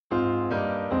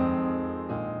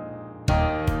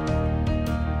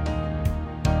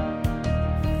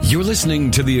You're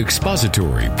listening to the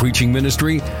expository preaching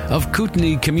ministry of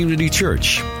Kootenai Community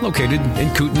Church, located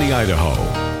in Kootenai,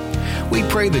 Idaho. We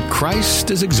pray that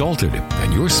Christ is exalted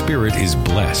and your spirit is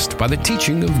blessed by the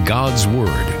teaching of God's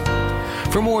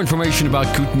Word. For more information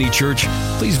about Kootenai Church,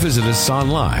 please visit us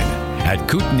online at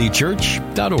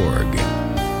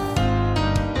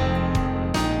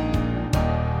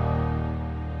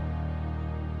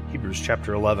kootenaichurch.org. Hebrews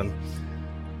chapter 11.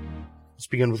 Let's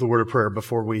begin with a word of prayer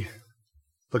before we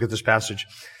look at this passage.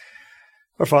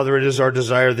 Our Father, it is our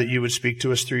desire that you would speak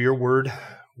to us through your word.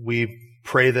 We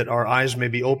pray that our eyes may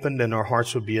be opened and our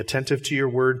hearts would be attentive to your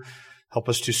word. Help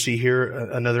us to see here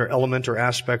another element or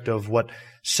aspect of what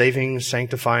saving,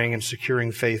 sanctifying, and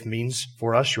securing faith means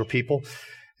for us, your people.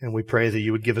 And we pray that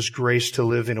you would give us grace to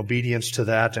live in obedience to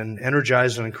that and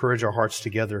energize and encourage our hearts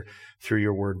together through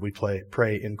your word. We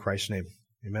pray in Christ's name.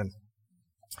 Amen.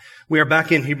 We are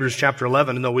back in Hebrews chapter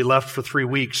 11, and though we left for 3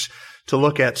 weeks to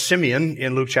look at Simeon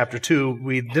in Luke chapter 2,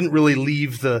 we didn't really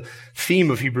leave the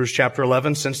theme of Hebrews chapter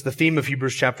 11, since the theme of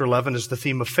Hebrews chapter 11 is the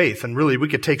theme of faith. And really, we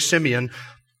could take Simeon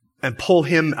and pull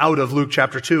him out of Luke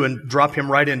chapter 2 and drop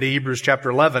him right into Hebrews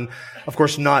chapter 11. Of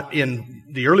course, not in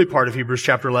the early part of Hebrews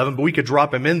chapter 11, but we could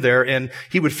drop him in there and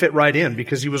he would fit right in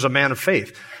because he was a man of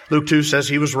faith. Luke 2 says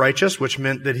he was righteous, which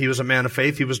meant that he was a man of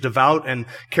faith. He was devout and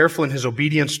careful in his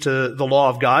obedience to the law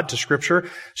of God, to Scripture.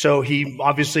 So he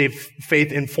obviously,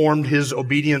 faith informed his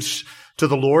obedience to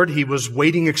the Lord. He was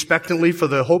waiting expectantly for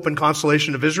the hope and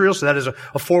consolation of Israel. So that is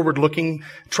a forward-looking,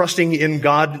 trusting in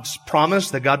God's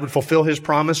promise, that God would fulfill his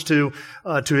promise to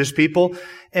his people.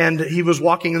 And he was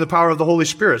walking in the power of the Holy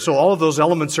Spirit. So all of those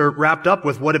elements are wrapped up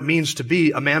with what it means to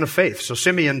be a man of faith. So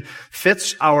Simeon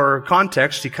fits our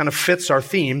context. He kind of fits our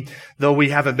theme, though we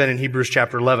haven't been in Hebrews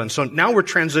chapter 11. So now we're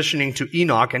transitioning to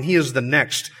Enoch, and he is the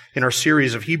next in our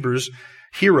series of Hebrews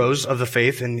heroes of the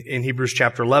faith in Hebrews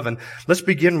chapter 11. Let's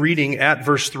begin reading at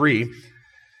verse 3.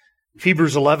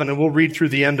 Hebrews 11, and we'll read through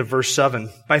the end of verse 7.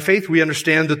 By faith we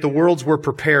understand that the worlds were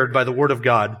prepared by the word of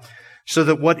God, so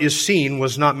that what is seen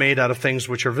was not made out of things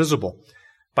which are visible.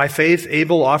 By faith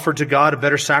Abel offered to God a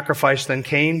better sacrifice than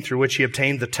Cain, through which he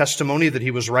obtained the testimony that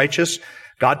he was righteous,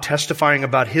 God testifying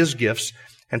about his gifts,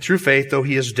 and through faith, though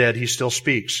he is dead, he still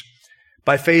speaks.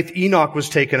 By faith Enoch was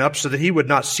taken up so that he would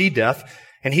not see death,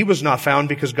 and he was not found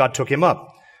because God took him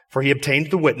up. For he obtained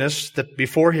the witness that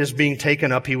before his being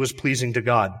taken up he was pleasing to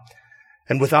God.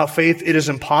 And without faith it is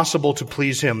impossible to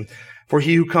please him. For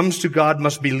he who comes to God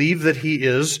must believe that he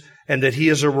is, and that he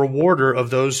is a rewarder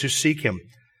of those who seek him.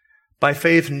 By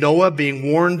faith Noah,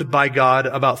 being warned by God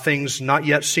about things not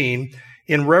yet seen,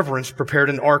 in reverence prepared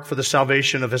an ark for the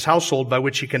salvation of his household, by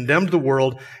which he condemned the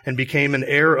world and became an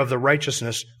heir of the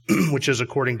righteousness which is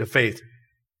according to faith.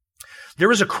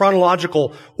 There is a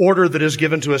chronological order that is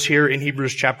given to us here in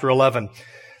Hebrews chapter 11.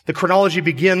 The chronology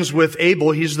begins with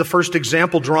Abel. He's the first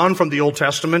example drawn from the Old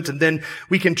Testament, and then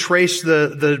we can trace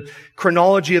the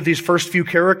chronology of these first few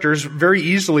characters very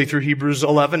easily through Hebrews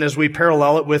 11 as we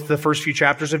parallel it with the first few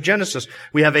chapters of Genesis.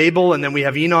 We have Abel, and then we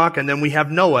have Enoch, and then we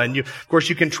have Noah, and of course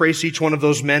you can trace each one of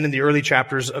those men in the early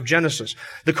chapters of Genesis.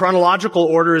 The chronological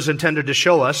order is intended to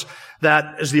show us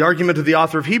that, as the argument of the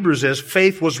author of Hebrews is,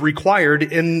 faith was required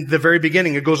in the very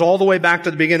beginning. It goes all the way back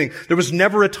to the beginning. There was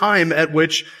never a time at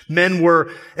which men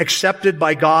were accepted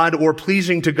by God or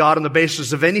pleasing to God on the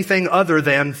basis of anything other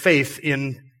than faith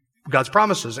in God's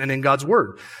promises and in God's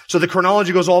word. So the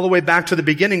chronology goes all the way back to the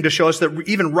beginning to show us that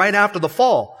even right after the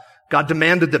fall, God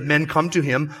demanded that men come to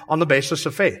him on the basis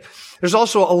of faith. There's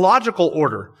also a logical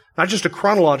order, not just a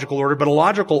chronological order, but a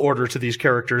logical order to these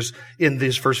characters in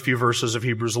these first few verses of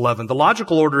Hebrews 11. The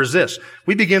logical order is this.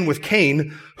 We begin with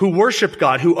Cain, who worshiped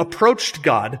God, who approached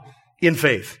God in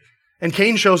faith. And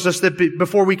Cain shows us that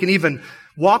before we can even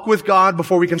walk with God,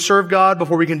 before we can serve God,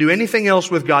 before we can do anything else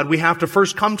with God, we have to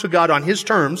first come to God on his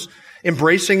terms,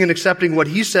 embracing and accepting what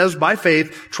he says by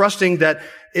faith, trusting that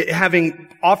having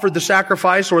offered the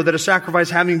sacrifice, or that a sacrifice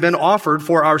having been offered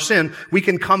for our sin, we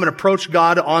can come and approach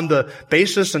God on the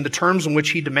basis and the terms in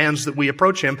which he demands that we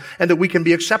approach him, and that we can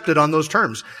be accepted on those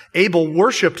terms. Abel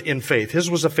worshiped in faith.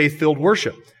 His was a faith-filled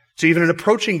worship. So even in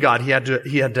approaching God, he had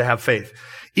to have faith.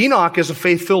 Enoch is a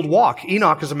faith-filled walk.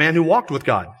 Enoch is a man who walked with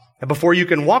God. And before you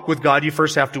can walk with God, you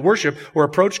first have to worship or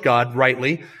approach God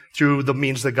rightly through the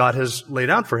means that God has laid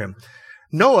out for him.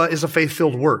 Noah is a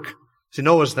faith-filled work. See,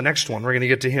 Noah is the next one. We're going to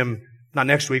get to him not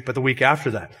next week, but the week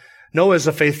after that. Noah is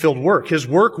a faith-filled work. His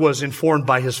work was informed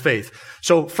by his faith.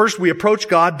 So first we approach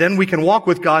God, then we can walk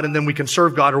with God, and then we can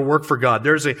serve God or work for God.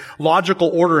 There's a logical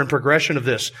order and progression of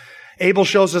this. Abel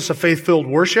shows us a faith-filled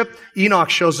worship. Enoch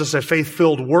shows us a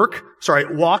faith-filled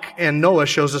walk, and Noah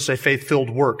shows us a faith-filled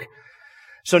work.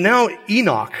 So now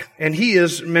Enoch, and he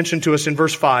is mentioned to us in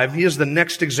verse 5. He is the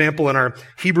next example in our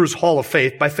Hebrews Hall of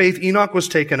Faith. By faith, Enoch was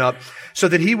taken up so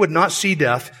that he would not see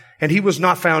death, and he was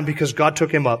not found because God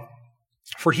took him up.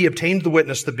 For he obtained the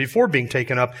witness that before being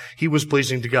taken up, he was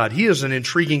pleasing to God. He is an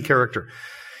intriguing character.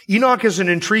 Enoch is an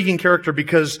intriguing character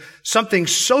because something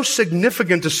so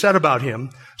significant is said about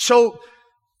him, so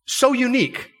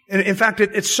unique. And in fact,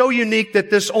 it's so unique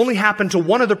that this only happened to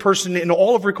one other person in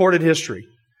all of recorded history.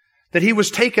 That he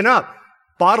was taken up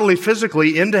bodily,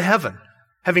 physically into heaven,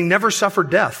 having never suffered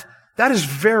death. That is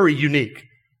very unique.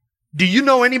 Do you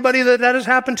know anybody that has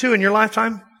happened to in your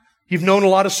lifetime? You've known a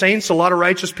lot of saints, a lot of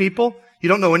righteous people. You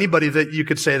don't know anybody that you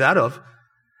could say that of.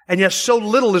 And yet so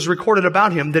little is recorded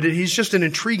about him that he's just an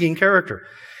intriguing character.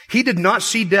 He did not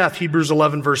see death, Hebrews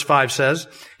 11 verse 5 says.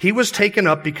 He was taken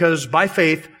up because by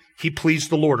faith he pleased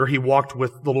the Lord, or he walked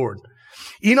with the Lord.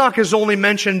 Enoch is only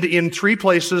mentioned in 3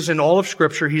 places in all of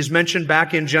Scripture. He's mentioned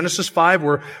back in Genesis 5,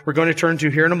 where we're going to turn to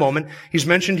here in a moment. He's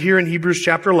mentioned here in Hebrews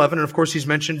chapter 11, and of course he's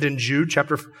mentioned in Jude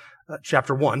chapter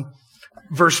 1,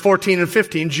 verse 14 and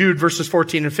 15, Jude verses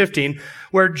 14 and 15,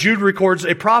 where Jude records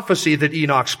a prophecy that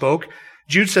Enoch spoke.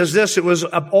 Jude says this, it was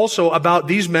also about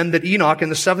these men that Enoch in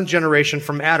the 7th generation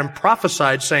from Adam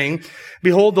prophesied, saying,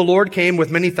 Behold, the Lord came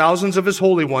with many thousands of his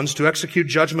holy ones to execute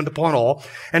judgment upon all,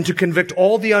 and to convict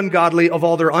all the ungodly of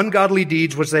all their ungodly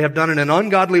deeds which they have done in an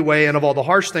ungodly way, and of all the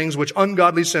harsh things which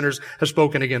ungodly sinners have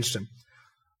spoken against him.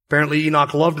 Apparently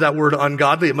Enoch loved that word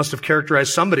ungodly. It must have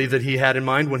characterized somebody that he had in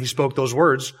mind when he spoke those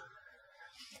words.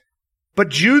 But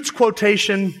Jude's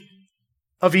quotation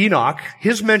of Enoch,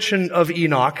 his mention of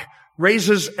Enoch,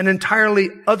 raises an entirely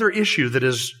other issue that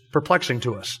is perplexing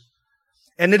to us.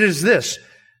 And it is this,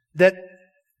 that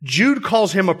Jude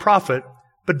calls him a prophet,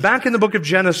 but back in the book of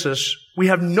Genesis, we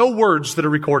have no words that are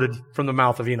recorded from the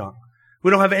mouth of Enoch. We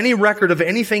don't have any record of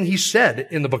anything he said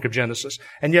in the book of Genesis,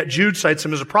 and yet Jude cites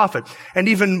him as a prophet. And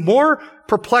even more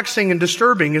perplexing and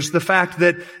disturbing is the fact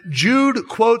that Jude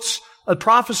quotes a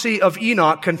prophecy of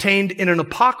Enoch contained in an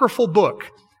apocryphal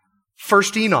book, 1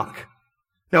 Enoch.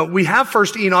 Now, we have 1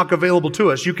 Enoch available to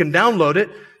us. You can download it.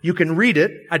 You can read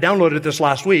it. I downloaded it this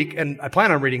last week, and I plan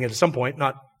on reading it at some point.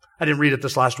 I didn't read it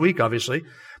this last week, obviously.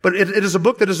 But it is a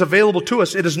book that is available to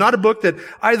us. It is not a book that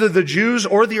either the Jews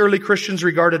or the early Christians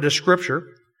regarded as Scripture.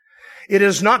 It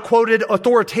is not quoted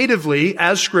authoritatively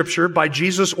as Scripture by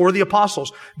Jesus or the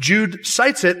apostles. Jude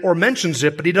cites it or mentions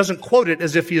it, but he doesn't quote it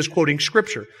as if he is quoting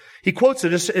Scripture. He quotes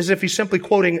it as if he's simply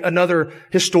quoting another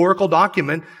historical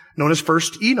document known as 1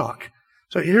 Enoch.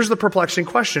 So here's the perplexing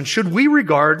question. Should we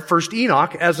regard 1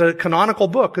 Enoch as a canonical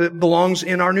book that belongs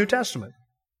in our New Testament?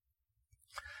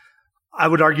 I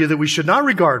would argue that we should not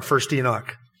regard 1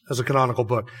 Enoch as a canonical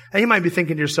book. And you might be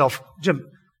thinking to yourself, Jim,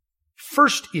 1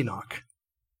 Enoch,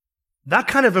 that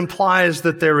kind of implies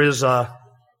that there is a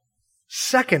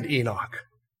 2nd Enoch.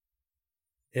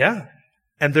 Yeah,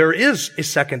 and there is a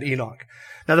 2nd Enoch.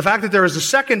 Now, the fact that there is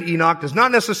a 2nd Enoch does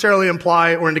not necessarily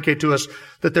imply or indicate to us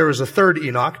that there is a 3rd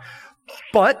Enoch.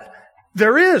 But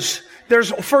there is.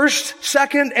 There's 1st,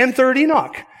 2nd, and 3rd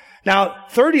Enoch. Now,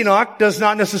 3rd Enoch does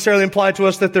not necessarily imply to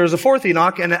us that there's a 4th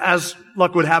Enoch, and as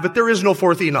luck would have it, there is no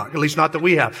 4th Enoch, at least not that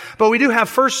we have. But we do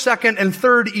have 1st, 2nd, and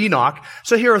 3rd Enoch.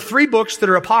 So here are 3 books that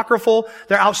are apocryphal.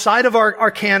 They're outside of our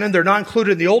canon. They're not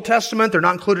included in the Old Testament. They're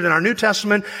not included in our New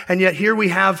Testament. And yet here we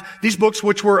have these books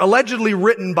which were allegedly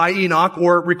written by Enoch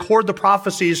or record the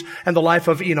prophecies and the life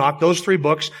of Enoch. Those 3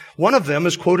 books. One of them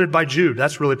is quoted by Jude.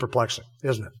 That's really perplexing,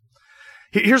 isn't it?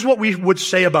 Here's what we would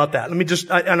say about that.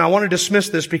 I want to dismiss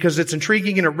this because it's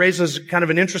intriguing and it raises kind of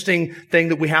an interesting thing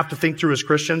that we have to think through as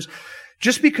Christians.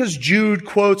 Just because Jude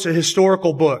quotes a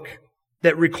historical book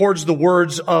that records the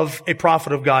words of a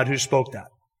prophet of God who spoke that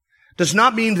does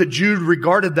not mean that Jude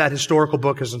regarded that historical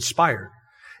book as inspired.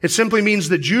 It simply means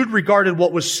that Jude regarded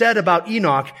what was said about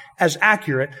Enoch as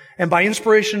accurate, and by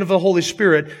inspiration of the Holy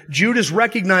Spirit, Jude is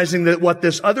recognizing that what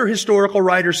this other historical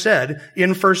writer said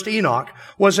in 1 Enoch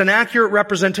was an accurate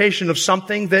representation of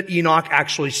something that Enoch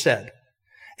actually said.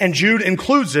 And Jude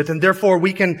includes it, and therefore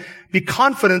we can be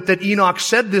confident that Enoch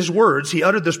said these words, he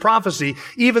uttered this prophecy,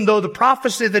 even though the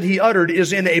prophecy that he uttered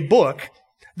is in a book.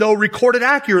 Though recorded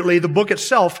accurately, the book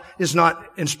itself is not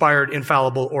inspired,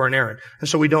 infallible, or inerrant. And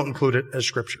so we don't include it as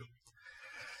Scripture.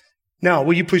 Now,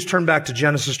 will you please turn back to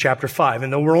Genesis chapter 5?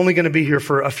 And though we're only going to be here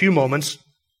for a few moments,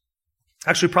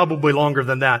 actually probably longer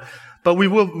than that, but we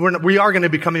are going to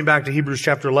be coming back to Hebrews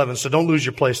chapter 11, so don't lose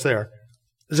your place there.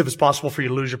 As if it's possible for you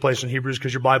to lose your place in Hebrews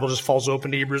because your Bible just falls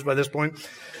open to Hebrews by this point.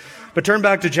 But turn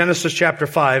back to Genesis chapter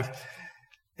 5.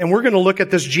 And we're going to look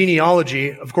at this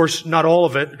genealogy. Of course, not all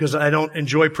of it, because I don't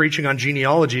enjoy preaching on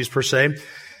genealogies per se.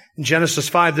 In Genesis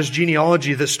 5, this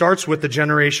genealogy that starts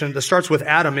with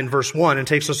Adam in verse 1 and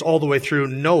takes us all the way through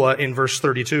Noah in verse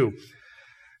 32. In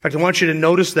fact, I want you to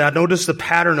notice the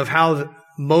pattern of how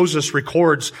Moses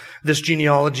records this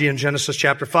genealogy in Genesis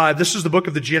chapter 5. This is the book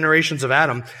of the generations of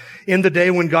Adam. In the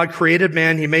day when God created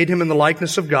man, he made him in the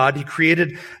likeness of God. He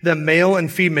created them male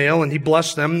and female, and he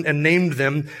blessed them and named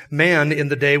them man in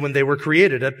the day when they were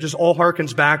created. It just all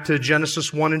harkens back to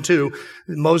Genesis 1 and 2.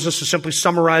 Moses is simply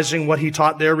summarizing what he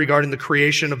taught there regarding the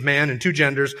creation of man in two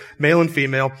genders, male and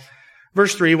female.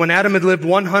 Verse 3, when Adam had lived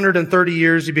 130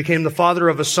 years, he became the father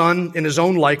of a son in his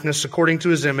own likeness, according to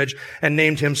his image, and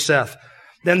named him Seth.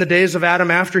 Then the days of Adam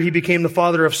after he became the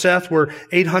father of Seth were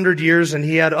 800 years, and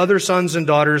he had other sons and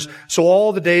daughters. So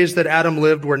all the days that Adam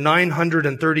lived were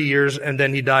 930 years, and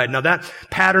then he died. Now that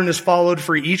pattern is followed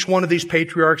for each one of these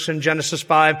patriarchs in Genesis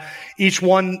 5. Each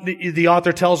one, the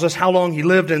author tells us how long he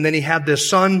lived, and then he had this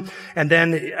son, and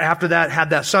then after that had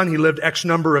that son, he lived X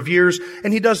number of years.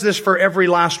 And he does this for every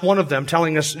last one of them,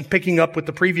 telling us, picking up with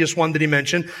the previous one that he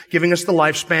mentioned, giving us the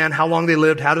lifespan, how long they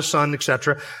lived, had a son,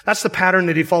 etc. That's the pattern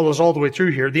that he follows all the way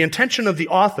through here. The intention of the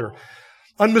author,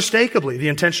 unmistakably, the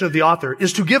intention of the author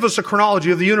is to give us a chronology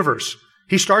of the universe.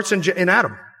 He starts in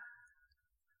Adam.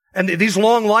 And these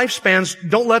long lifespans,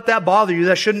 don't let that bother you.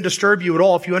 That shouldn't disturb you at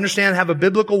all. If you understand, have a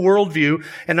biblical worldview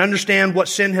and understand what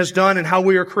sin has done and how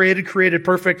we are created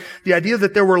perfect, the idea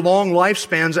that there were long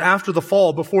lifespans after the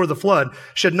fall, before the flood,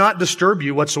 should not disturb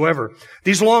you whatsoever.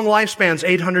 These long lifespans,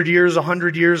 800 years,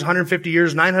 100 years, 150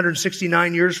 years,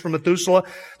 969 years from Methuselah,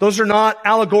 those are not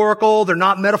allegorical, they're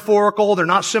not metaphorical, they're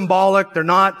not symbolic, they're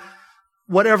not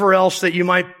whatever else that you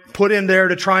might put in there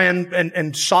to try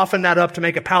and soften that up to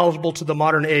make it palatable to the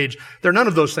modern age. They're none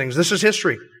of those things. This is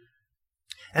history.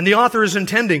 And the author is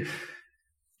intending,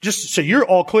 just so you're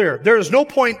all clear, there is no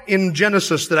point in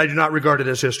Genesis that I do not regard it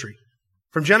as history.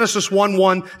 From Genesis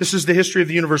 1:1, this is the history of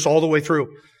the universe all the way through.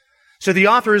 So the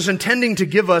author is intending to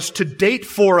give us, to date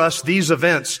for us these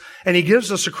events. And he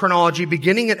gives us a chronology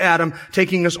beginning at Adam,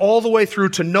 taking us all the way through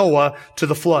to Noah, to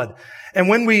the flood.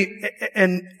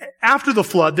 And after the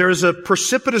flood, there is a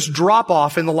precipitous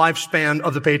drop-off in the lifespan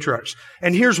of the patriarchs.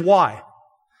 And here's why.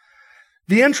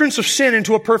 The entrance of sin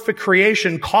into a perfect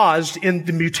creation caused in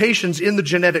the mutations in the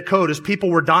genetic code as people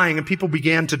were dying and people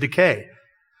began to decay.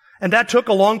 And that took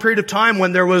a long period of time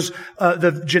when there was,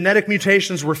 the genetic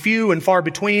mutations were few and far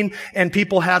between, and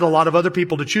people had a lot of other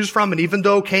people to choose from. And even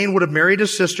though Cain would have married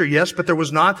his sister, yes, but there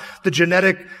was not the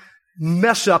genetic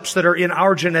mess-ups that are in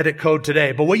our genetic code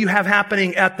today. But what you have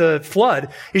happening at the flood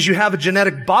is you have a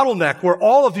genetic bottleneck where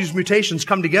all of these mutations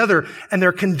come together and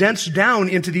they're condensed down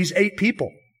into these 8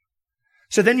 people.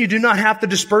 So then you do not have the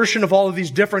dispersion of all of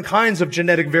these different kinds of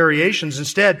genetic variations.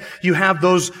 Instead, you have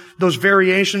those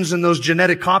variations and those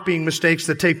genetic copying mistakes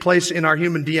that take place in our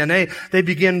human DNA. They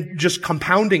begin just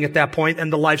compounding at that point,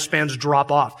 and the lifespans drop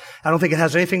off. I don't think it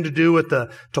has anything to do with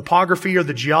the topography or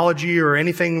the geology or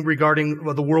anything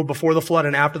regarding the world before the flood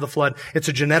and after the flood. It's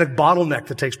a genetic bottleneck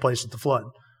that takes place at the flood,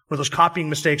 where those copying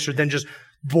mistakes are then just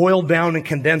boiled down and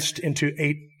condensed into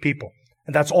 8 people.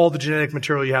 And that's all the genetic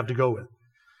material you have to go with.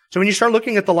 So when you start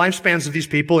looking at the lifespans of these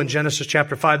people in Genesis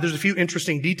chapter 5, there's a few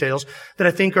interesting details that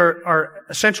I think are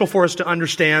essential for us to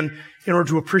understand in order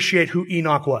to appreciate who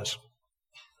Enoch was.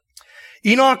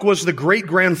 Enoch was the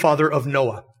great-grandfather of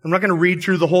Noah. I'm not going to read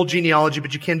through the whole genealogy,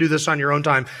 but you can do this on your own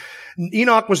time.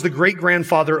 Enoch was the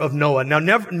great-grandfather of Noah. Now,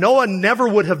 Noah never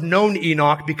would have known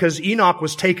Enoch because Enoch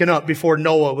was taken up before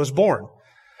Noah was born.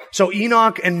 So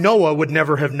Enoch and Noah would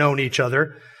never have known each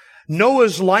other.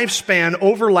 Noah's lifespan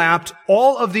overlapped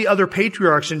all of the other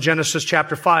patriarchs in Genesis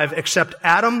chapter 5 except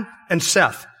Adam and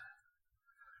Seth.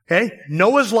 Okay?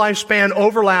 Noah's lifespan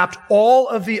overlapped all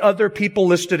of the other people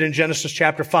listed in Genesis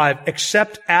chapter 5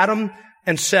 except Adam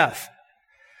and Seth.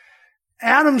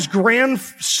 Adam's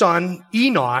grandson,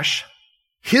 Enosh,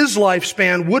 his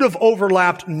lifespan would have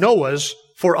overlapped Noah's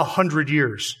for 100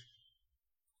 years.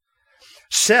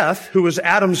 Seth, who was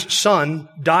Adam's son,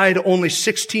 died only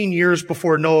 16 years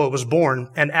before Noah was born,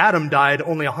 and Adam died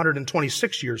only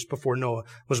 126 years before Noah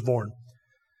was born.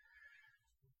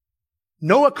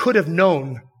 Noah could have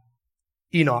known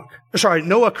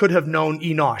Noah could have known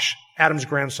Enosh, Adam's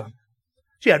grandson.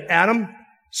 So you had Adam,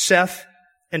 Seth,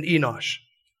 and Enosh.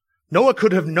 Noah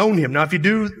could have known him. Now, if you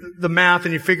do the math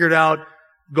and you figure it out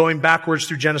going backwards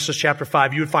through Genesis chapter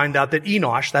 5, you would find out that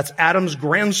Enosh, that's Adam's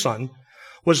grandson,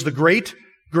 was the great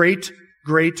grandfather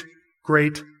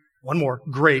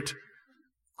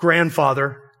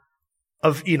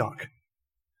of Enoch.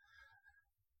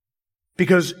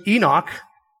 Because Noah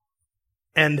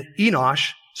and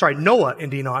Enosh,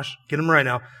 get them right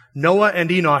now, Noah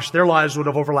and Enosh, their lives would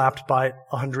have overlapped by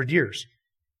 100 years.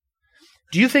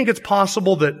 Do you think it's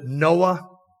possible that Noah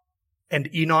and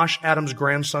Enosh, Adam's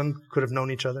grandson, could have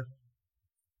known each other?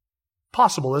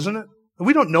 Possible, isn't it?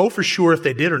 We don't know for sure if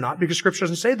they did or not because Scripture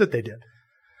doesn't say that they did.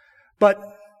 But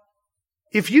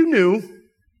if you knew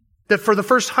that for the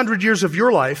first 100 years of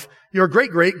your life, your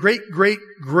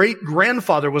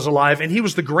great-great-great-great-great-grandfather was alive and he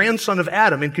was the grandson of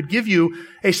Adam and could give you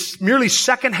a merely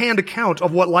second-hand account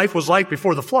of what life was like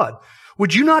before the flood,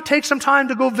 would you not take some time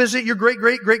to go visit your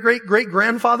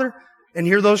great-great-great-great-great-grandfather and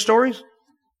hear those stories?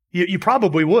 You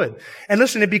probably would. And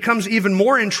listen, it becomes even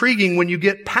more intriguing when you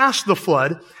get past the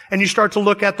flood and you start to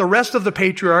look at the rest of the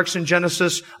patriarchs in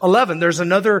Genesis 11. There's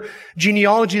another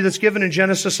genealogy that's given in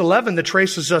Genesis 11 that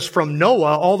traces us from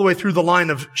Noah all the way through the line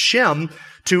of Shem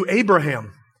to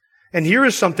Abraham. And here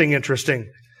is something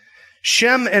interesting.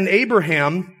 Shem and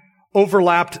Abraham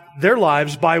overlapped their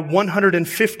lives by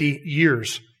 150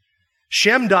 years.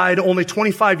 Shem died only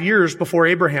 25 years before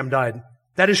Abraham died.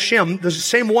 That is Shem, the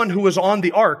same one who was on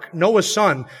the ark, Noah's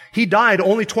son. He died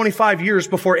only 25 years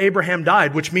before Abraham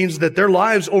died, which means that their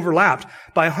lives overlapped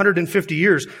by 150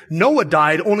 years. Noah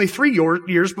died only 3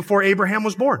 years before Abraham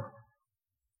was born.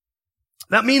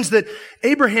 That means that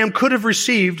Abraham could have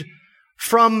received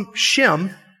from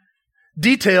Shem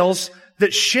details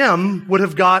that Shem would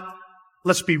have got,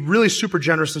 let's be really super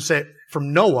generous and say,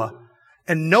 from Noah,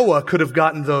 and Noah could have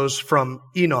gotten those from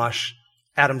Enosh,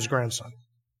 Adam's grandson.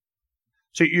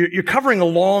 So you're covering a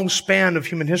long span of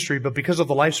human history, but because of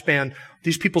the lifespan,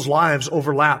 these people's lives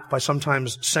overlap by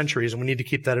sometimes centuries, and we need to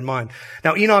keep that in mind.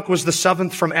 Now, Enoch was the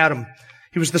seventh from Adam.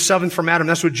 He was the seventh from Adam.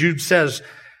 That's what Jude says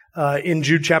in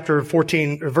Jude chapter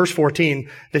 14, or verse 14,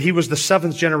 that he was the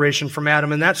seventh generation from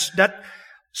Adam, and that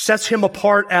sets him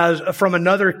apart as from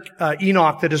another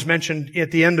Enoch that is mentioned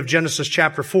at the end of Genesis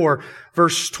chapter 4,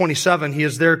 verse 27. He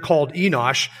is there called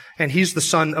Enosh, and he's the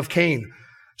son of Cain.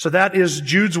 So that is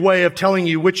Jude's way of telling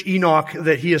you which Enoch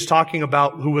that he is talking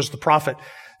about who was the prophet.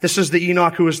 This is the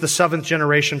Enoch who is the seventh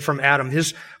generation from Adam.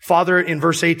 His father in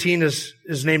verse 18 is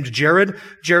named Jared.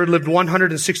 Jared lived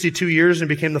 162 years and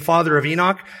became the father of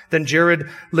Enoch. Then Jared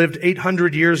lived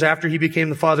 800 years after he became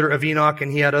the father of Enoch,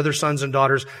 and he had other sons and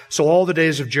daughters. So all the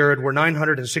days of Jared were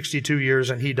 962 years,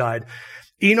 and he died.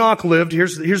 Enoch lived,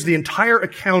 here's the entire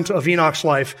account of Enoch's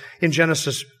life in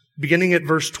Genesis. Beginning at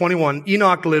verse 21,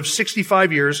 Enoch lived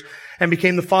 65 years and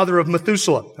became the father of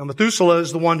Methuselah. Now, Methuselah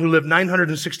is the one who lived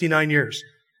 969 years.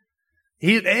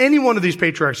 Any one of these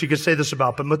patriarchs you could say this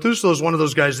about, but Methuselah is one of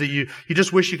those guys that you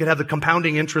just wish you could have the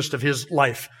compounding interest of his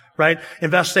life, right?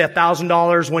 Invest, say,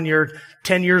 $1,000 when you're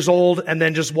 10 years old and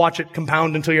then just watch it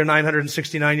compound until you're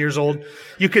 969 years old.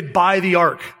 You could buy the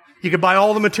ark. You could buy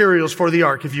all the materials for the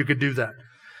ark if you could do that.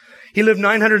 He lived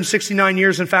 969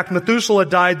 years. In fact, Methuselah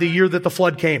died the year that the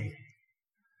flood came.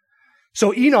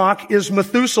 So Enoch is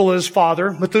Methuselah's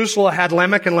father. Methuselah had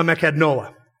Lamech, and Lamech had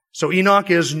Noah. So Enoch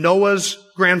is Noah's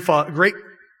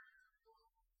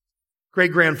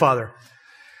great-grandfather.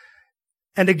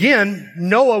 And again,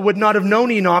 Noah would not have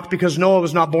known Enoch because Noah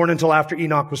was not born until after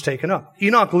Enoch was taken up.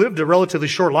 Enoch lived a relatively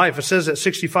short life. It says at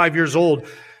 65 years old,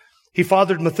 he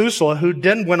fathered Methuselah, who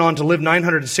then went on to live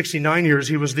 969 years.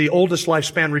 He was the oldest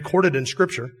lifespan recorded in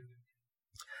Scripture.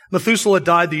 Methuselah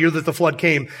died the year that the flood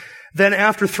came. Then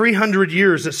after 300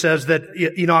 years, it says that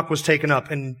Enoch was taken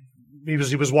up and he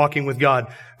was walking with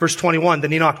God. Verse 21,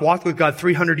 then Enoch walked with God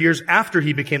 300 years after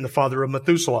he became the father of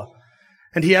Methuselah.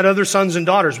 And he had other sons and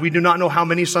daughters. We do not know how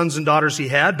many sons and daughters he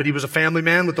had, but he was a family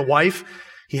man with a wife.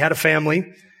 He had a family.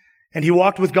 And he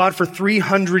walked with God for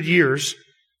 300 years.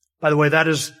 By the way, that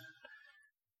is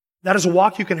a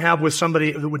walk you can have with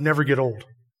somebody that would never get old.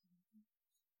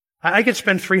 I could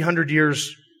spend 300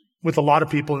 years with a lot of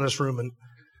people in this room, and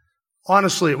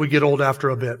honestly, it would get old after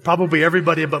a bit. Probably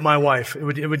everybody but my wife.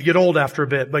 It would get old after a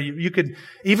bit. But you could,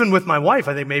 even with my wife,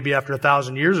 I think maybe after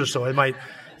 1,000 years or so, there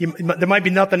might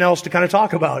be nothing else to kind of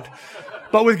talk about.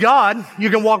 But with God, you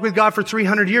can walk with God for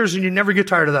 300 years and you never get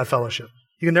tired of that fellowship.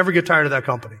 You can never get tired of that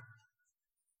company.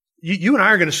 You and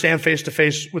I are going to stand face to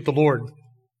face with the Lord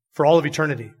for all of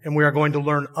eternity. And we are going to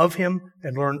learn of Him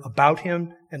and learn about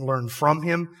Him and learn from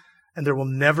Him. And there will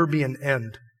never be an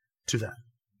end to that.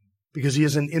 Because He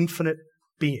is an infinite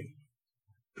being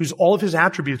whose all of His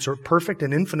attributes are perfect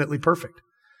and infinitely perfect.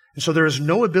 And so there is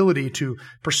no ability to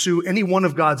pursue any one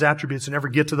of God's attributes and ever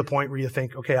get to the point where you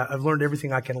think, okay, I've learned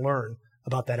everything I can learn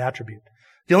about that attribute.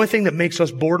 The only thing that makes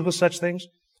us bored with such things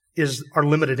is our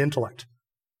limited intellect,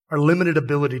 our limited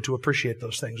ability to appreciate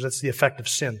those things. That's the effect of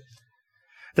sin.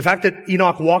 The fact that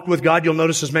Enoch walked with God, you'll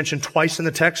notice, is mentioned twice in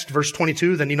the text. Verse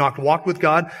 22, then Enoch walked with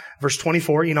God. Verse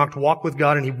 24, Enoch walked with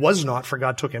God, and he was not, for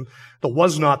God took him. The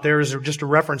was not there is just a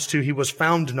reference to he was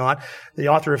found not. The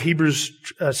author of Hebrews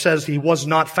says he was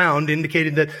not found,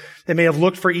 indicating that they may have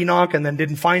looked for Enoch and then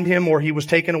didn't find him, or he was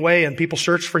taken away and people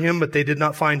searched for him, but they did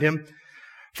not find him.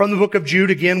 From the book of Jude,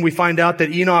 again, we find out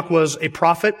that Enoch was a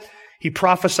prophet. He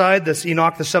prophesied, this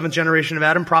Enoch, the seventh generation of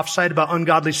Adam, prophesied about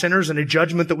ungodly sinners and a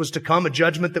judgment that was to come, a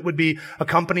judgment that would be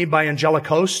accompanied by angelic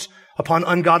hosts upon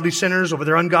ungodly sinners over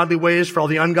their ungodly ways, for all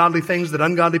the ungodly things that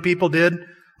ungodly people did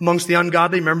amongst the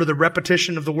ungodly. Remember the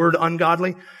repetition of the word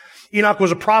ungodly? Enoch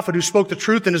was a prophet who spoke the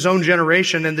truth in his own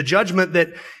generation, and the judgment that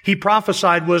he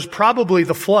prophesied was probably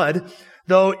the flood,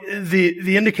 though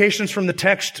the indications from the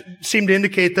text seem to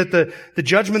indicate that the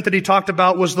judgment that he talked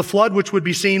about was the flood, which would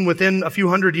be seen within a few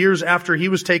hundred years after he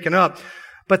was taken up.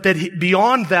 But that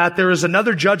beyond that, there is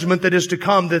another judgment that is to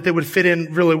come that they would fit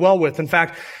in really well with. In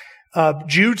fact,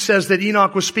 Jude says that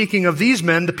Enoch was speaking of these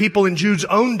men, the people in Jude's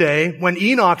own day, when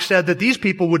Enoch said that these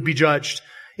people would be judged,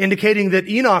 indicating that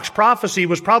Enoch's prophecy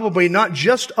was probably not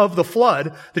just of the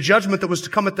flood, the judgment that was to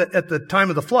come at the time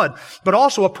of the flood, but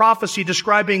also a prophecy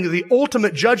describing the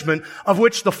ultimate judgment of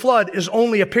which the flood is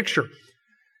only a picture.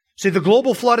 See, the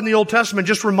global flood in the Old Testament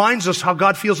just reminds us how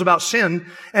God feels about sin,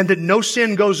 and that no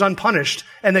sin goes unpunished,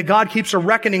 and that God keeps a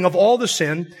reckoning of all the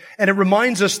sin, and it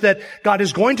reminds us that God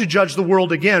is going to judge the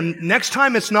world again. Next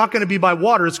time it's not going to be by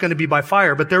water, it's going to be by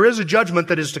fire, but there is a judgment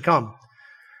that is to come.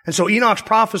 And so Enoch's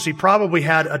prophecy probably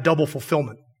had a double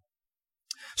fulfillment.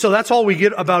 So that's all we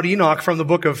get about Enoch from the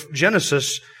book of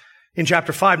Genesis in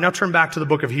chapter 5. Now turn back to the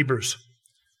book of Hebrews.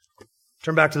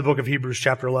 Turn back to the book of Hebrews,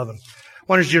 chapter 11. I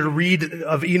wanted you to read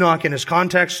of Enoch in his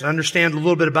context and understand a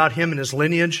little bit about him and his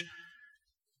lineage.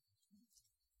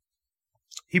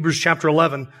 Hebrews chapter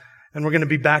 11, and we're going to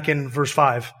be back in verse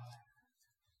 5.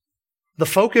 The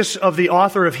focus of the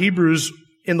author of Hebrews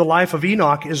in the life of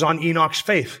Enoch is on Enoch's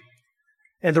faith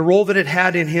and the role that it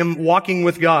had in him walking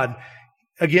with God.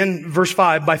 Again, verse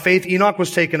 5, by faith Enoch was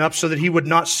taken up so that he would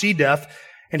not see death,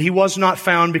 and he was not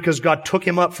found because God took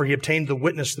him up, for he obtained the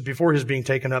witness that before his being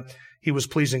taken up, he was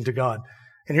pleasing to God.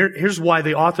 And here's why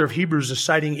the author of Hebrews is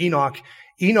citing Enoch.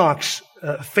 Enoch's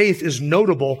faith is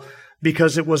notable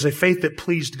because it was a faith that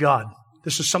pleased God.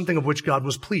 This is something of which God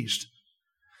was pleased.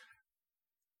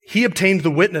 He obtained the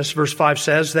witness, verse 5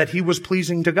 says, that he was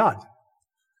pleasing to God.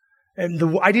 And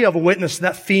the idea of a witness,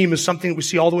 that theme is something that we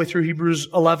see all the way through Hebrews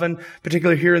 11,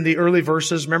 particularly here in the early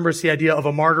verses. Remember, it's the idea of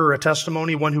a martyr or a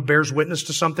testimony, one who bears witness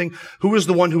to something. Who is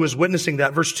the one who is witnessing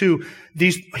that? Verse 2,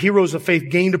 these heroes of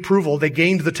faith gained approval. They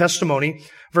gained the testimony.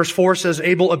 Verse 4 says,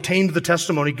 Abel obtained the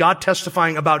testimony, God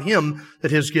testifying about him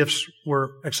that his gifts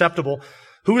were acceptable.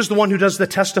 Who is the one who does the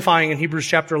testifying in Hebrews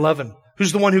chapter 11?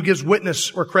 Who's the one who gives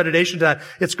witness or accreditation to that?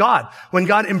 It's God. When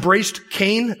God embraced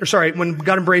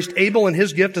Abel and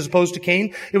his gift as opposed to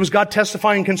Cain, it was God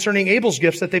testifying concerning Abel's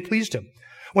gifts that they pleased him.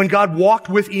 When God walked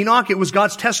with Enoch, it was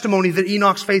God's testimony that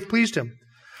Enoch's faith pleased him.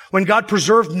 When God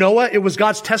preserved Noah, it was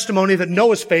God's testimony that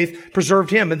Noah's faith preserved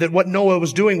him and that what Noah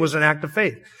was doing was an act of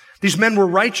faith. These men were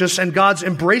righteous, and God's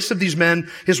embrace of these men,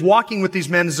 his walking with these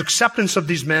men, his acceptance of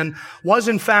these men, was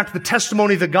in fact the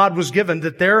testimony that God was given,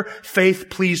 that their faith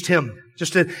pleased him.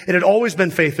 It had always been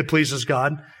faith that pleases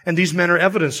God, and these men are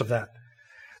evidence of that.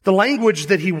 The language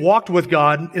that he walked with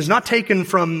God is not taken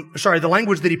from, the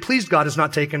language that he pleased God is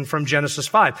not taken from Genesis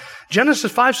 5.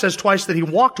 Genesis 5 says twice that he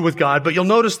walked with God, but you'll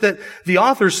notice that the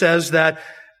author says that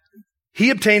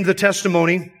he obtained the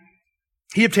testimony,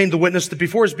 he obtained the witness that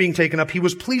before his being taken up, he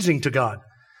was pleasing to God.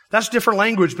 That's different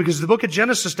language because the book of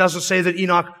Genesis doesn't say that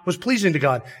Enoch was pleasing to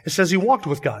God. It says he walked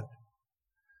with God.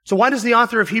 So why does the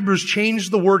author of Hebrews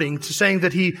change the wording to saying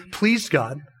that he pleased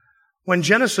God when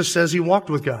Genesis says he walked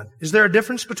with God? Is there a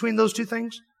difference between those two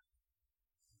things?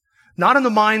 Not in the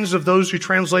minds of those who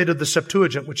translated the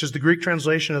Septuagint, which is the Greek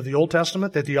translation of the Old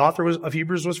Testament that the author of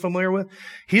Hebrews was familiar with.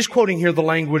 He's quoting here the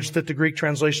language that the Greek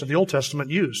translation of the Old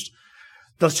Testament used.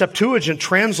 The Septuagint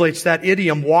translates that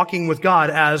idiom, walking with God,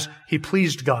 as he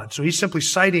pleased God. So he's simply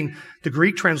citing the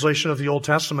Greek translation of the Old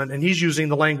Testament, and he's using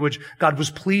the language, God was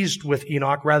pleased with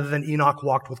Enoch, rather than Enoch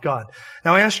walked with God.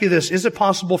 Now I ask you this, is it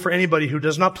possible for anybody who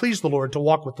does not please the Lord to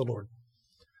walk with the Lord?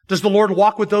 Does the Lord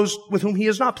walk with those with whom he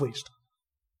is not pleased?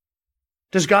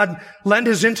 Does God lend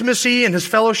his intimacy and his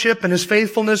fellowship and his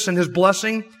faithfulness and his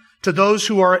blessing to those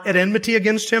who are at enmity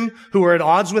against him, who are at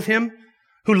odds with him,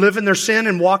 who live in their sin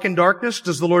and walk in darkness?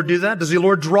 Does the Lord do that? Does the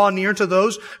Lord draw near to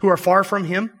those who are far from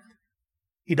him?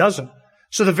 He doesn't.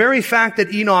 So the very fact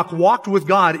that Enoch walked with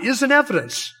God is an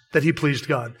evidence that he pleased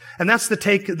God. And that's the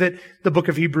take that the book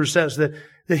of Hebrews says, that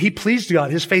he pleased God.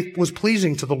 His faith was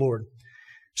pleasing to the Lord.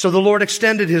 So the Lord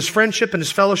extended his friendship and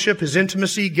his fellowship, his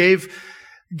intimacy, gave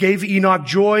Enoch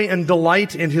joy and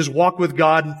delight in his walk with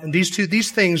God. And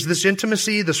these things, this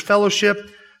intimacy, this fellowship,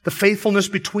 the faithfulness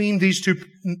between these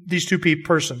two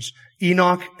persons,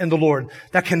 Enoch and the Lord,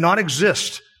 that cannot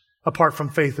exist apart from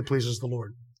faith that pleases the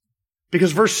Lord.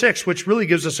 Because verse 6, which really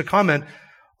gives us a comment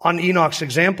on Enoch's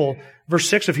example, verse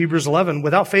 6 of Hebrews 11,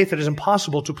 without faith it is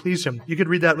impossible to please him. You could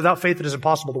read that, without faith it is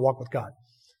impossible to walk with God.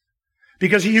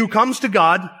 Because he who comes to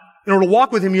God, in order to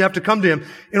walk with him, you have to come to him.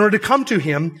 In order to come to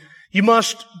him, you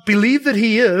must believe that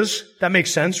he is. That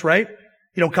makes sense, right?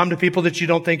 You don't come to people that you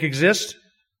don't think exist.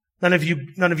 None of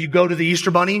you go to the Easter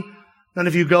Bunny. None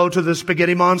of you go to the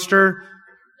spaghetti monster.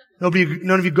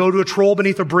 None of you go to a troll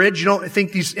beneath a bridge. You don't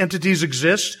think these entities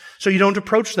exist, so you don't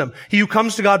approach them. He who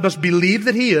comes to God must believe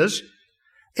that he is,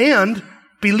 and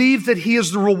believe that he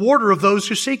is the rewarder of those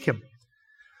who seek him.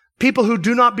 People who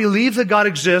do not believe that God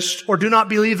exists, or do not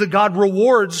believe that God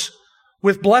rewards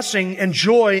with blessing and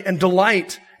joy and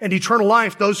delight and eternal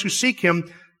life those who seek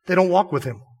him, they don't walk with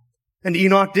him. And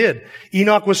Enoch did.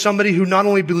 Enoch was somebody who not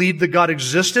only believed that God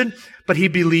existed, but he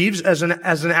believes as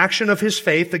an action of his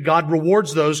faith that God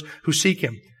rewards those who seek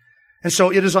him. And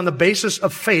so it is on the basis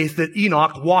of faith that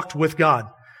Enoch walked with God.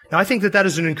 Now I think that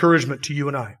is an encouragement to you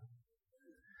and I.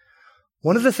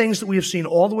 One of the things that we have seen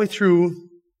all the way through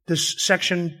this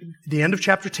section, the end of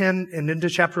chapter 10 and into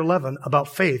chapter 11 about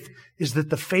faith, is that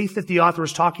the faith that the author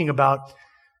is talking about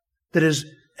that is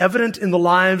evident in the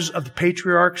lives of the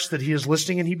patriarchs that he is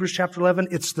listing in Hebrews chapter 11,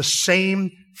 it's the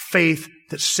same faith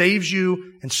that saves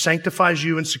you and sanctifies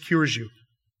you and secures you.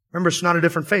 Remember, it's not a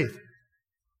different faith.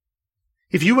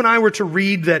 If you and I were to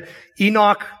read that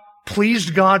Enoch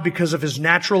pleased God because of his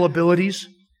natural abilities,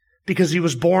 because he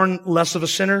was born less of a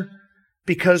sinner,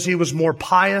 because he was more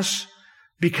pious,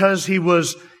 because he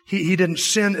didn't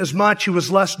sin as much, he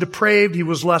was less depraved, he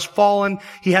was less fallen,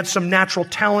 he had some natural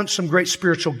talent, some great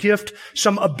spiritual gift,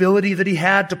 some ability that he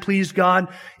had to please God.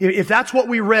 If that's what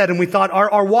we read and we thought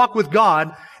our walk with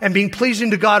God and being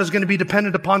pleasing to God is going to be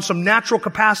dependent upon some natural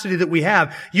capacity that we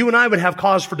have, you and I would have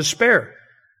cause for despair.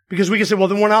 Because we can say, well,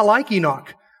 then we're not like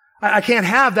Enoch. I can't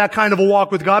have that kind of a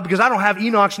walk with God because I don't have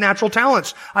Enoch's natural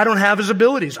talents. I don't have his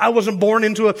abilities. I wasn't born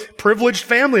into a privileged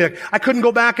family. I couldn't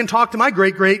go back and talk to my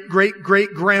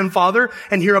great-great-great-great-grandfather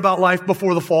and hear about life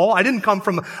before the fall. I didn't come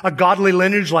from a godly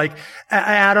lineage like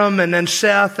Adam and then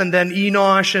Seth and then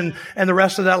Enosh and the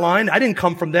rest of that line. I didn't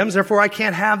come from them. Therefore, I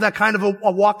can't have that kind of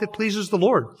a walk that pleases the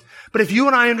Lord. But if you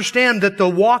and I understand that the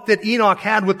walk that Enoch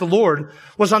had with the Lord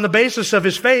was on the basis of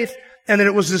his faith, and that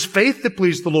it was his faith that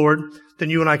pleased the Lord,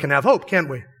 then you and I can have hope, can't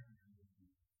we?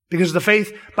 Because the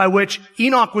faith by which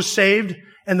Enoch was saved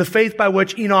and the faith by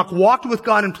which Enoch walked with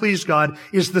God and pleased God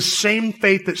is the same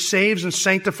faith that saves and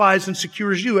sanctifies and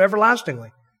secures you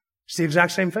everlastingly. It's the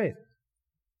exact same faith.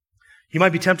 You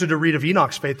might be tempted to read of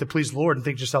Enoch's faith that pleased the Lord and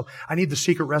think to yourself, I need the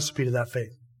secret recipe to that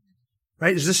faith.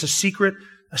 Right? Is this a secret,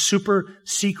 a super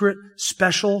secret,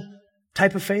 special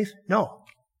type of faith? No.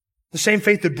 The same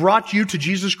faith that brought you to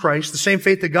Jesus Christ, the same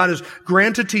faith that God has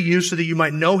granted to you so that you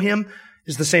might know him,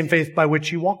 is the same faith by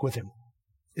which you walk with him.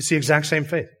 It's the exact same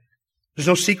faith. There's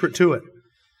no secret to it.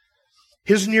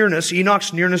 His nearness,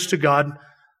 Enoch's nearness to God,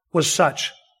 was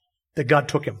such that God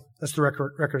took him. That's the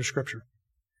record of Scripture.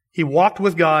 He walked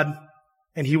with God,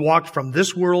 and he walked from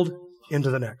this world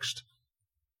into the next.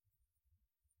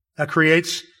 That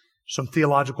creates some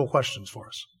theological questions for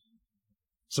us.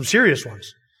 Some serious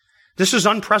ones. This is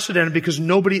unprecedented because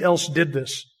nobody else did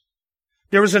this.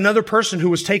 There was another person who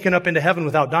was taken up into heaven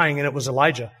without dying, and it was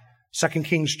Elijah. 2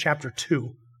 Kings chapter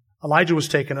 2. Elijah was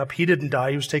taken up. He didn't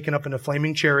die. He was taken up in a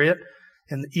flaming chariot.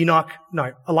 And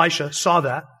Elisha saw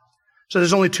that. So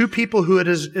there's only two people who it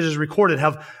is recorded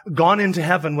have gone into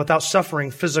heaven without suffering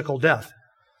physical death.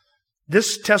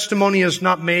 This testimony is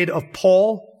not made of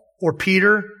Paul or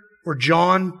Peter or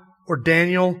John or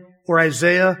Daniel or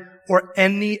Isaiah or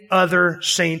any other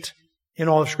saint in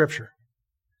all of Scripture.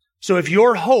 So if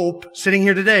your hope sitting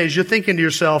here today is you're thinking to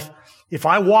yourself, if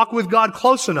I walk with God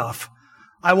close enough,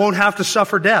 I won't have to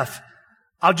suffer death.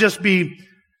 I'll just be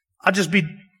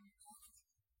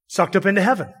sucked up into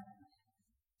heaven.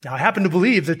 Now, I happen to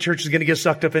believe the church is going to get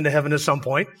sucked up into heaven at some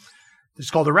point. It's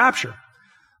called the rapture.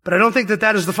 But I don't think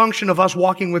that is the function of us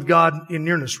walking with God in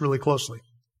nearness really closely.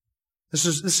 This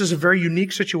is a very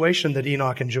unique situation that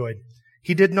Enoch enjoyed.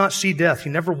 He did not see death. He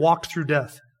never walked through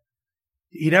death.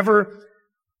 He never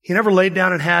laid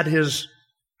down and had his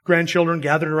grandchildren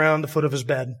gathered around the foot of his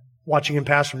bed, watching him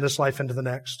pass from this life into the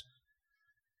next.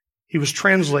 He was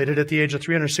translated at the age of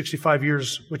 365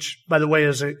 years, which, by the way,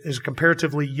 is a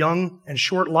comparatively young and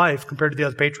short life compared to the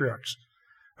other patriarchs.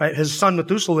 Right? His son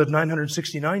Methuselah lived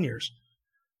 969 years.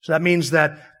 So that means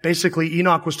that basically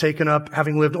Enoch was taken up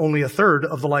having lived only a third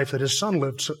of the life that his son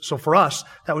lived. So for us,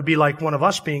 that would be like one of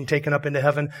us being taken up into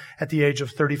heaven at the age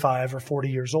of 35 or 40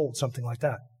 years old, something like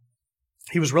that.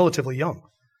 He was relatively young.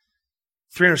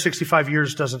 365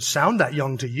 years doesn't sound that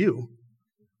young to you,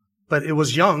 but it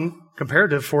was young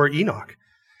comparative for Enoch.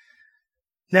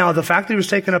 Now, the fact that he was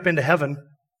taken up into heaven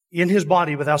in his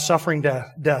body without suffering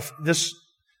death, this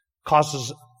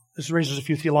raises a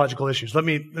few theological issues. Let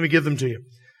me give them to you.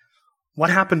 What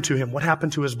happened to him? What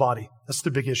happened to his body? That's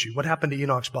the big issue. What happened to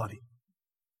Enoch's body?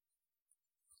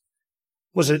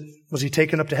 Was he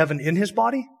taken up to heaven in his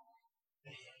body?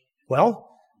 Well,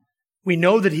 we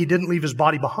know that he didn't leave his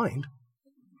body behind.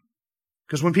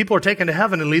 Because when people are taken to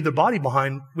heaven and leave their body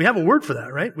behind, we have a word for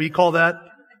that, right? We call that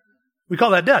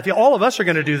death. Yeah, all of us are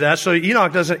going to do that. So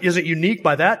Enoch isn't unique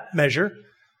by that measure.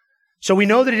 So we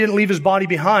know that he didn't leave his body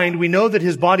behind. We know that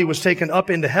his body was taken up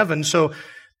into heaven. So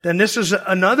then this is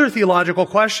another theological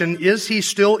question. Is he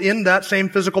still in that same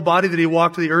physical body that he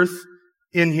walked the earth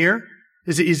in here?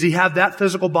 Is he have that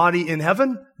physical body in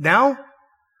heaven now?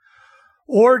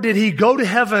 Or did he go to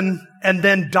heaven and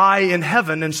then die in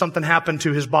heaven and something happened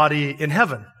to his body in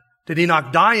heaven? Did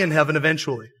Enoch die in heaven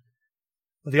eventually?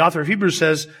 Well, the author of Hebrews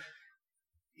says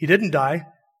he didn't die.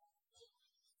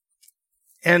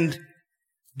 And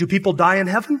do people die in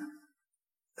heaven?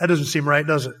 That doesn't seem right,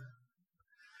 does it?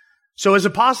 So is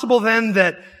it possible then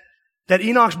that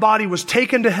Enoch's body was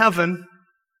taken to heaven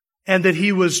and that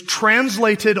he was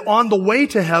translated on the way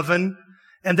to heaven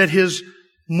and that his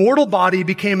mortal body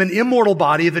became an immortal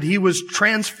body, that he was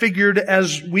transfigured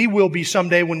as we will be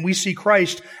someday when we see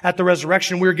Christ at the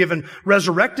resurrection? We're given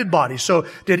resurrected bodies. So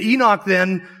did Enoch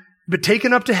then be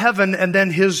taken up to heaven and then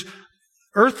his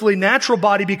earthly natural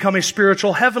body become a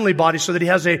spiritual heavenly body so that he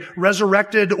has a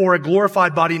resurrected or a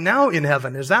glorified body now in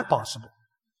heaven? Is that possible?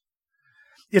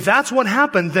 If that's what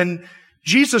happened, then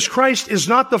Jesus Christ is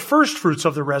not the first fruits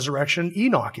of the resurrection.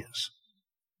 Enoch is.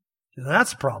 And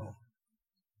that's the problem.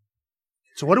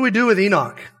 So what do we do with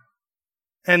Enoch?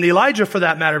 And Elijah, for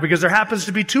that matter, because there happens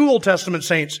to be two Old Testament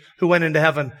saints who went into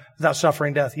heaven without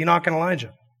suffering death, Enoch and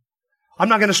Elijah. I'm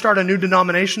not going to start a new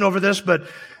denomination over this, but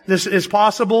this is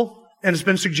possible, and it's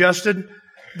been suggested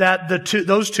that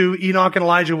those two, Enoch and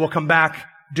Elijah, will come back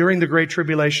during the Great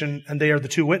Tribulation, and they are the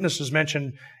two witnesses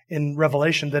mentioned in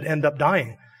Revelation that end up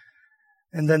dying.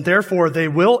 And then therefore they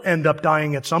will end up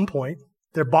dying at some point.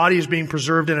 Their body is being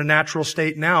preserved in a natural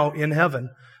state now in heaven,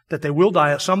 that they will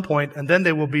die at some point, and then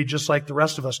they will be just like the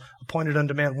rest of us, appointed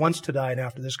unto man once to die, and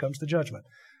after this comes the judgment.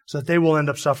 So that they will end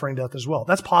up suffering death as well.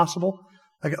 That's possible.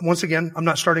 Once again, I'm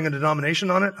not starting a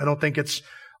denomination on it. I don't think it's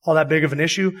all that big of an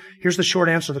issue. Here's the short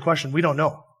answer to the question. We don't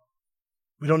know.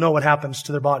 We don't know what happens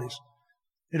to their bodies.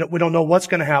 We don't know what's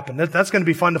going to happen. That's going to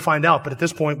be fun to find out, but at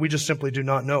this point, we just simply do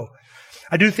not know.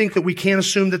 I do think that we can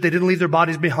assume that they didn't leave their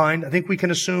bodies behind. I think we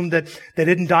can assume that they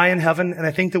didn't die in heaven, and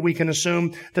I think that we can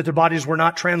assume that their bodies were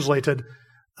not translated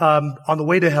on the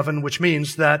way to heaven, which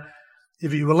means that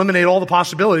if you eliminate all the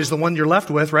possibilities, the one you're left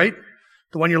with, right?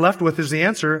 The one you're left with is the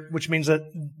answer, which means that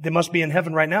they must be in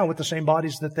heaven right now with the same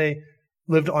bodies that they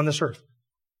lived on this earth.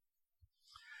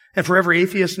 And for every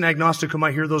atheist and agnostic who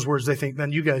might hear those words, they think,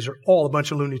 man, you guys are all a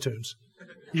bunch of Looney Tunes.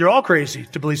 You're all crazy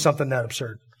to believe something that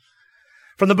absurd.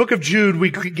 From the book of Jude,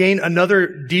 we gain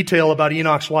another detail about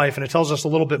Enoch's life, and it tells us a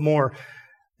little bit more,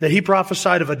 that he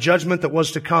prophesied of a judgment that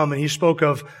was to come, and he spoke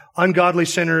of ungodly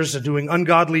sinners and doing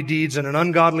ungodly deeds in an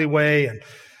ungodly way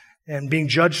and being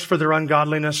judged for their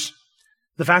ungodliness.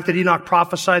 The fact that Enoch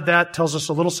prophesied that tells us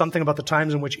a little something about the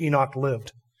times in which Enoch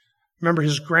lived. Remember,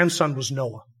 his grandson was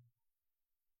Noah.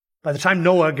 By the time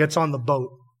Noah gets on the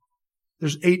boat,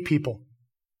 there's 8 people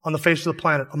on the face of the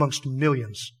planet amongst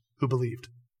millions who believed.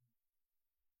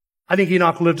 I think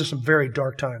Enoch lived to some very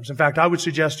dark times. In fact, I would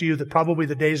suggest to you that probably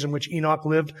the days in which Enoch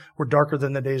lived were darker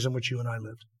than the days in which you and I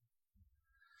lived.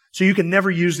 So you can never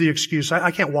use the excuse,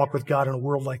 I can't walk with God in a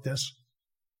world like this.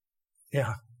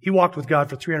 Yeah, he walked with God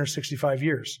for 365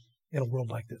 years in a world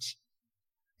like this.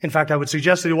 In fact, I would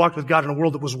suggest that he walked with God in a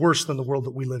world that was worse than the world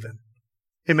that we live in.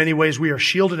 In many ways, we are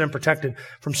shielded and protected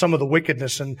from some of the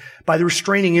wickedness and by the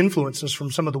restraining influences from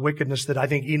some of the wickedness that I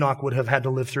think Enoch would have had to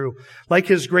live through. Like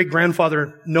his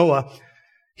great-grandfather Noah,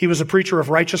 he was a preacher of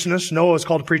righteousness. Noah was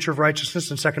called a preacher of righteousness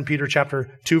in 2 Peter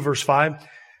chapter 2, verse 5.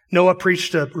 Noah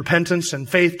preached repentance and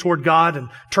faith toward God and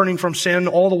turning from sin.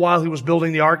 All the while he was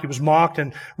building the ark, he was mocked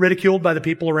and ridiculed by the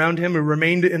people around him who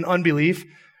remained in unbelief.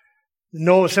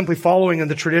 Noah was simply following in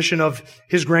the tradition of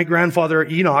his great-grandfather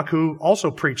Enoch, who also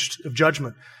preached of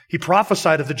judgment. He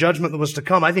prophesied of the judgment that was to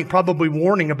come, I think probably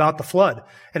warning about the flood,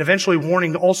 and eventually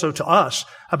warning also to us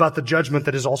about the judgment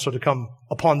that is also to come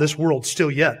upon this world still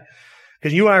yet.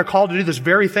 Because you and I are called to do this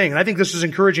very thing. And I think this is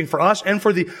encouraging for us and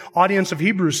for the audience of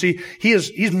Hebrews. See,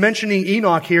 he's mentioning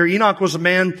Enoch here. Enoch was a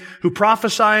man who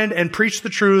prophesied and preached the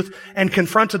truth and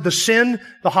confronted the sin,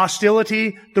 the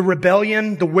hostility, the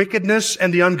rebellion, the wickedness,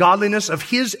 and the ungodliness of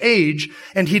his age.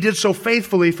 And he did so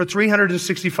faithfully for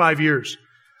 365 years.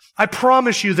 I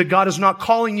promise you that God is not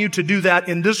calling you to do that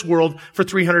in this world for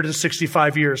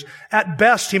 365 years. At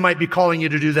best, he might be calling you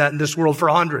to do that in this world for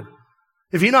 100.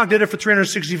 If Enoch did it for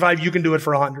 365, you can do it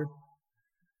for 100.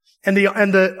 And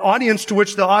the audience to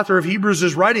which the author of Hebrews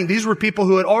is writing, these were people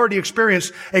who had already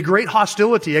experienced a great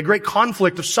hostility, a great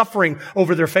conflict of suffering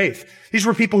over their faith. These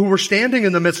were people who were standing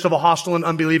in the midst of a hostile and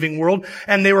unbelieving world,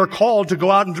 and they were called to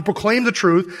go out and to proclaim the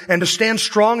truth and to stand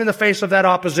strong in the face of that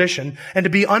opposition and to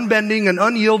be unbending and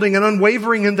unyielding and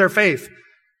unwavering in their faith.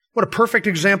 What a perfect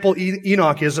example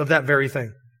Enoch is of that very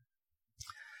thing.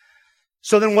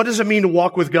 So then what does it mean to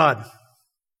walk with God?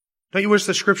 Don't you wish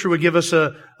that Scripture would give us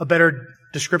a better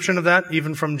description of that,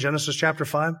 even from Genesis chapter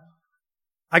 5?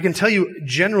 I can tell you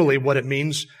generally what it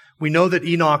means. We know that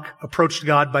Enoch approached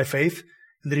God by faith,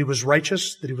 and that he was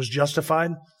righteous, that he was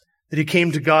justified, that he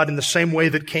came to God in the same way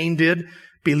that Cain did,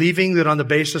 believing that on the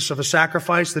basis of a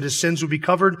sacrifice that his sins would be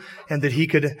covered and that he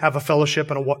could have a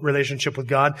fellowship and a relationship with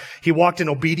God. He walked in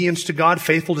obedience to God,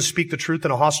 faithful to speak the truth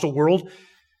in a hostile world.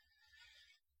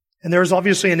 And there is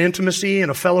obviously an intimacy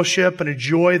and a fellowship and a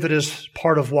joy that is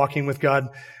part of walking with God.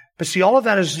 But see, all of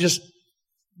that is just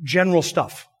general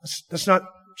stuff. That's not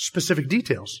specific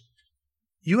details.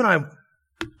 You and I,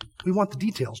 we want the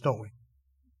details, don't we?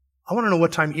 I want to know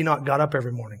what time Enoch got up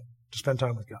every morning to spend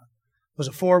time with God. Was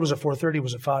it 4? Was it 4:30?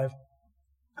 Was it 5?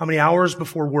 How many hours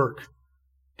before work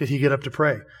did he get up to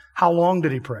pray? How long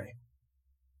did he pray?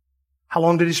 How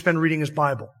long did he spend reading his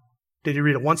Bible? Did he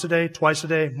read it once a day, twice a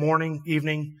day, morning,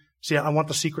 evening? See, I want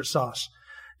the secret sauce.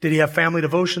 Did he have family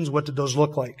devotions? What did those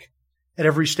look like? At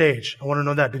every stage. I want to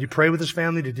know that. Did he pray with his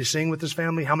family? Did he sing with his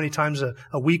family? How many times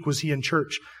a week was he in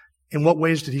church? In what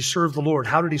ways did he serve the Lord?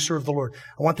 How did he serve the Lord?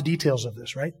 I want the details of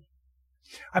this, right?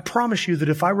 I promise you that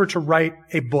if I were to write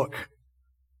a book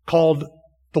called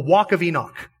The Walk of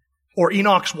Enoch, or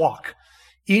Enoch's Walk,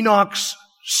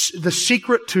 the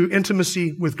secret to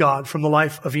intimacy with God from the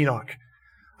life of Enoch,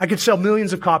 I could sell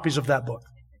millions of copies of that book.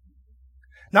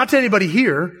 Not to anybody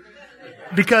here,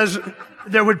 because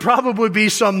there would probably be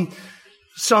some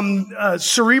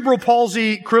cerebral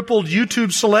palsy crippled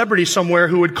YouTube celebrity somewhere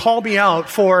who would call me out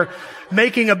for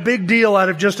making a big deal out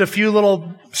of just a few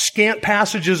little scant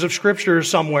passages of Scripture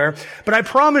somewhere. But I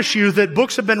promise you that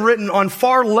books have been written on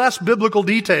far less biblical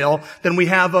detail than we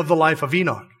have of the life of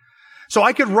Enoch. So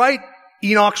I could write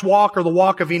Enoch's Walk or The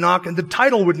Walk of Enoch, and the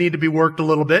title would need to be worked a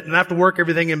little bit, and I have to work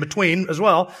everything in between as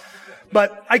well.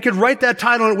 But I could write that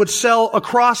title and it would sell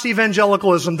across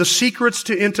evangelicalism, the secrets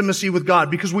to intimacy with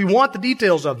God, because we want the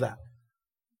details of that.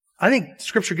 I think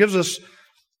Scripture gives us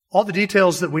all the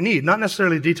details that we need. Not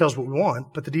necessarily the details what we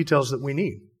want, but the details that we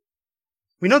need.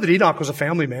 We know that Enoch was a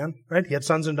family man, right? He had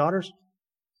sons and daughters.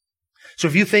 So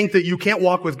if you think that you can't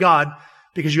walk with God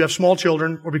because you have small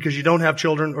children, or because you don't have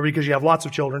children, or because you have lots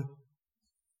of children,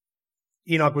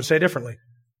 Enoch would say differently.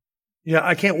 Yeah,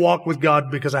 I can't walk with God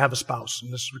because I have a spouse,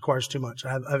 and this requires too much.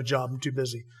 I have a job, I'm too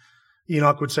busy.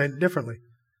 Enoch would say differently.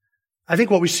 I think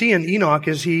what we see in Enoch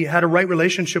is he had a right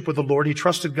relationship with the Lord. He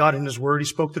trusted God in His Word. He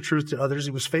spoke the truth to others.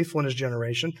 He was faithful in his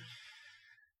generation.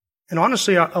 And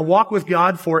honestly, a walk with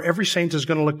God for every saint is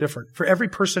going to look different. For every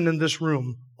person in this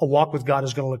room, a walk with God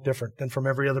is going to look different than from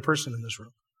every other person in this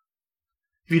room.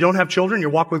 If you don't have children,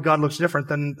 your walk with God looks different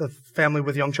than a family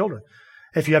with young children.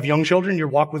 If you have young children, your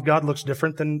walk with God looks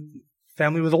different than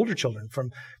family with older children.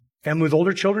 From family with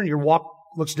older children, your walk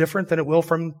looks different than it will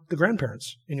from the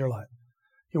grandparents in your life.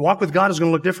 Your walk with God is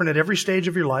going to look different at every stage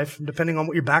of your life, depending on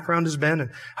what your background has been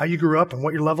and how you grew up and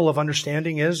what your level of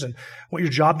understanding is and what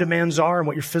your job demands are and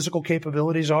what your physical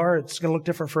capabilities are. It's going to look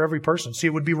different for every person. See,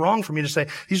 it would be wrong for me to say,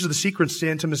 these are the secrets to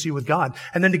intimacy with God,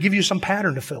 and then to give you some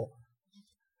pattern to fill.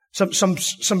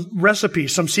 Some recipe,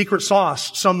 some secret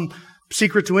sauce, some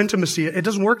secret to intimacy. It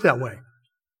doesn't work that way.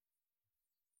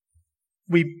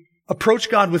 We approach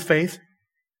God with faith.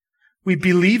 We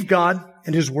believe God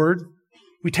and His Word.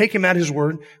 We take Him at His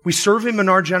Word. We serve Him in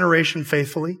our generation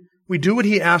faithfully. We do what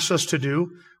He asks us to do.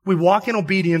 We walk in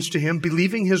obedience to Him,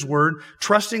 believing His Word,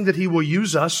 trusting that He will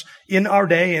use us in our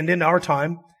day and in our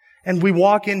time. And we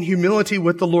walk in humility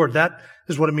with the Lord. That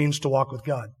is what it means to walk with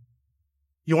God.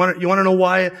 You want to know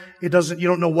why you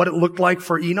don't know what it looked like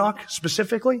for Enoch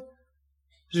specifically?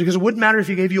 It's because it wouldn't matter if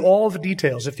He gave you all of the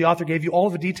details, if the author gave you all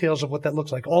of the details of what that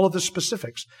looks like, all of the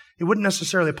specifics. It wouldn't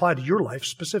necessarily apply to your life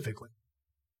specifically.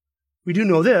 We do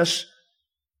know this,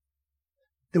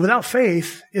 that without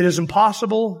faith, it is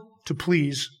impossible to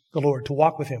please the Lord, to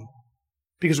walk with Him.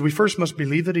 Because we first must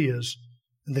believe that He is,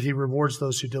 and that He rewards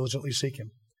those who diligently seek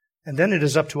Him. And then it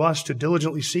is up to us to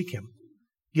diligently seek Him,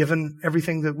 given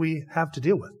everything that we have to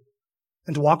deal with,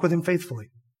 and to walk with Him faithfully,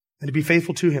 and to be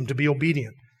faithful to Him, to be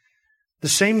obedient. The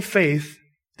same faith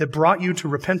that brought you to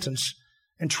repentance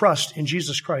and trust in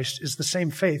Jesus Christ is the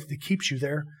same faith that keeps you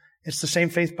there. It's the same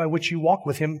faith by which you walk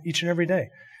with Him each and every day.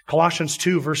 Colossians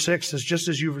 2, verse 6 says, just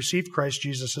as you've received Christ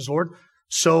Jesus as Lord,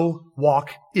 so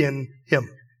walk in Him.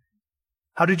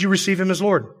 How did you receive Him as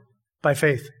Lord? By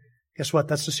faith. Guess what?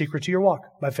 That's the secret to your walk,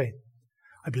 by faith.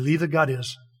 I believe that God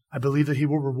is. I believe that He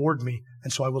will reward me,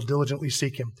 and so I will diligently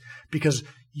seek Him. Because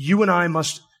you and I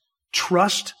must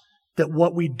trust that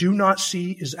what we do not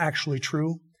see is actually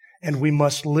true, and we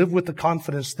must live with the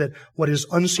confidence that what is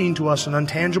unseen to us and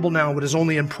untangible now, what is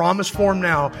only in promise form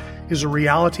now, is a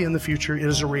reality in the future. It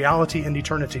is a reality in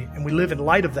eternity. And we live in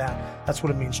light of that. That's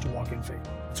what it means to walk in faith.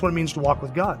 That's what it means to walk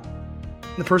with God.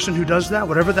 And the person who does that,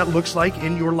 whatever that looks like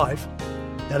in your life,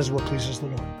 that is what pleases the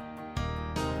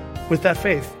Lord. With that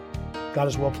faith, God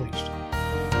is well pleased.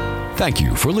 Thank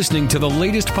you for listening to the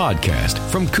latest podcast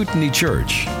from Kootenai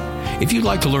Church. If you'd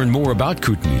like to learn more about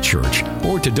Kootenai Church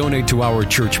or to donate to our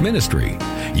church ministry,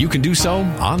 you can do so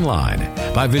online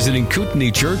by visiting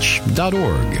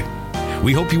kootenaichurch.org.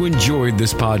 We hope you enjoyed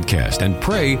this podcast and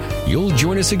pray you'll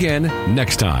join us again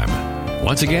next time.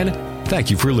 Once again, thank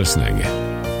you for listening.